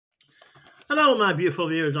Hello my beautiful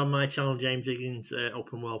viewers on my channel, James Higgins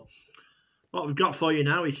Open World. What we've got for you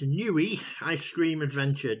now is Nuii Ice Cream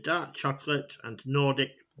Adventure, Dark Chocolate and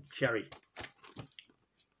Nordic Cherry.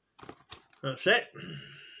 That's it.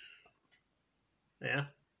 Yeah.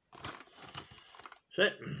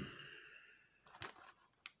 That's it.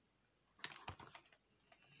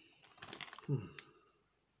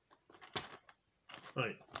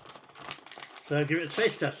 Right. So give it a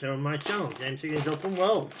taste test here on my channel, James Higgins Open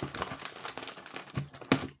World.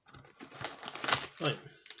 Right.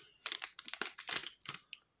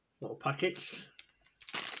 Little packets.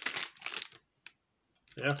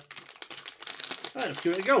 Yeah. Right, let's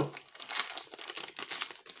give it a go.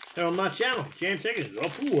 Here on my channel, James Higgins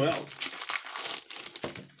Open World.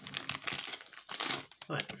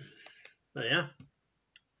 Right. There you are.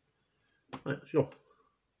 Right, let's go.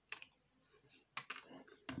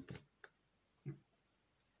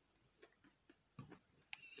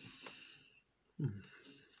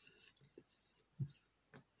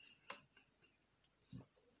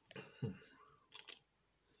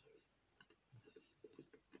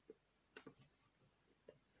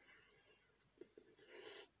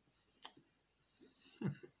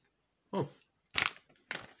 Oh.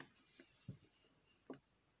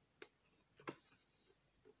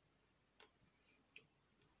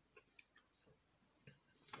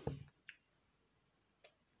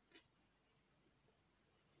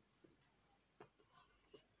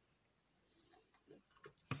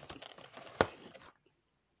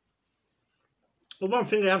 Well, one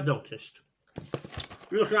thing I have noticed, if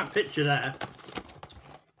you look at that picture there,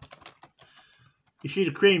 you see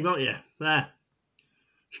the cream, don't you? There.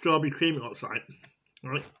 Strawberry cream it looks like.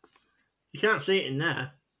 Right. You can't see it in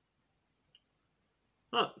there.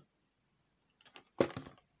 Look.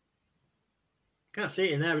 Can't see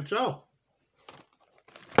it in there at all.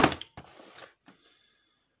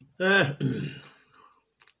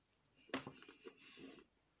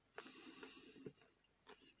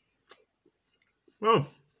 Well,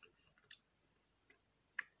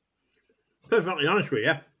 perfectly honest with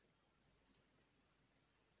you,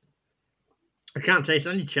 I can't taste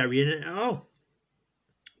any cherry in it at all.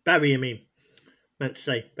 Berry, I mean. Meant to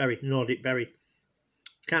say berry, Nordic berry.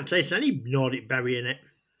 Can't taste any Nordic berry in it.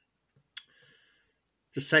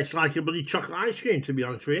 Just tastes like a bloody chocolate ice cream, to be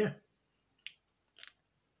honest with you.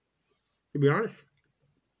 To be honest.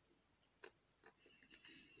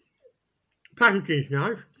 Packaging's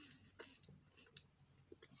nice.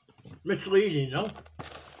 Misleading though.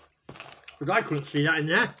 Because I couldn't see that in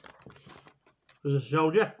there. As I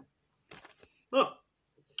showed you. Look,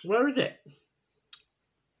 where is it?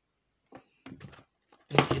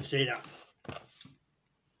 You can see that.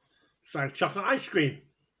 It's like chocolate ice cream.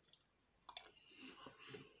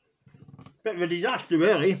 Bit of a disaster,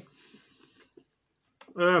 really.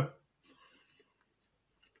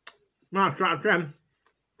 Mark out of 10.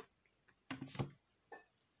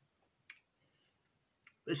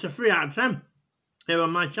 It's a 3 out of 10 here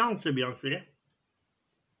on my channel, to be honest with you.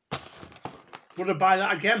 Would I buy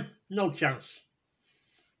that again? No chance.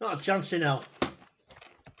 Not a chance in hell.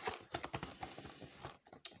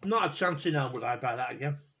 Not a chance in hell would I buy that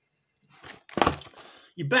again.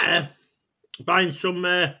 You better buying some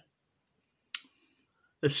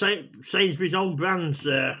Sainsbury's own brands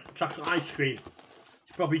chocolate ice cream.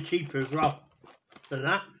 It's probably cheaper as well than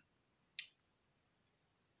that.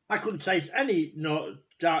 I couldn't taste any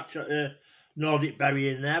dark Nordic berry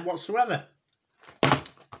in there whatsoever.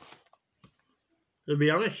 To be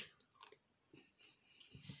honest.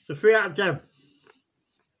 It's a 3 out of 10.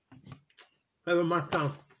 Over my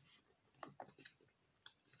channel.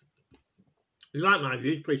 If you like my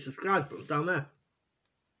views, please subscribe. Put us down there.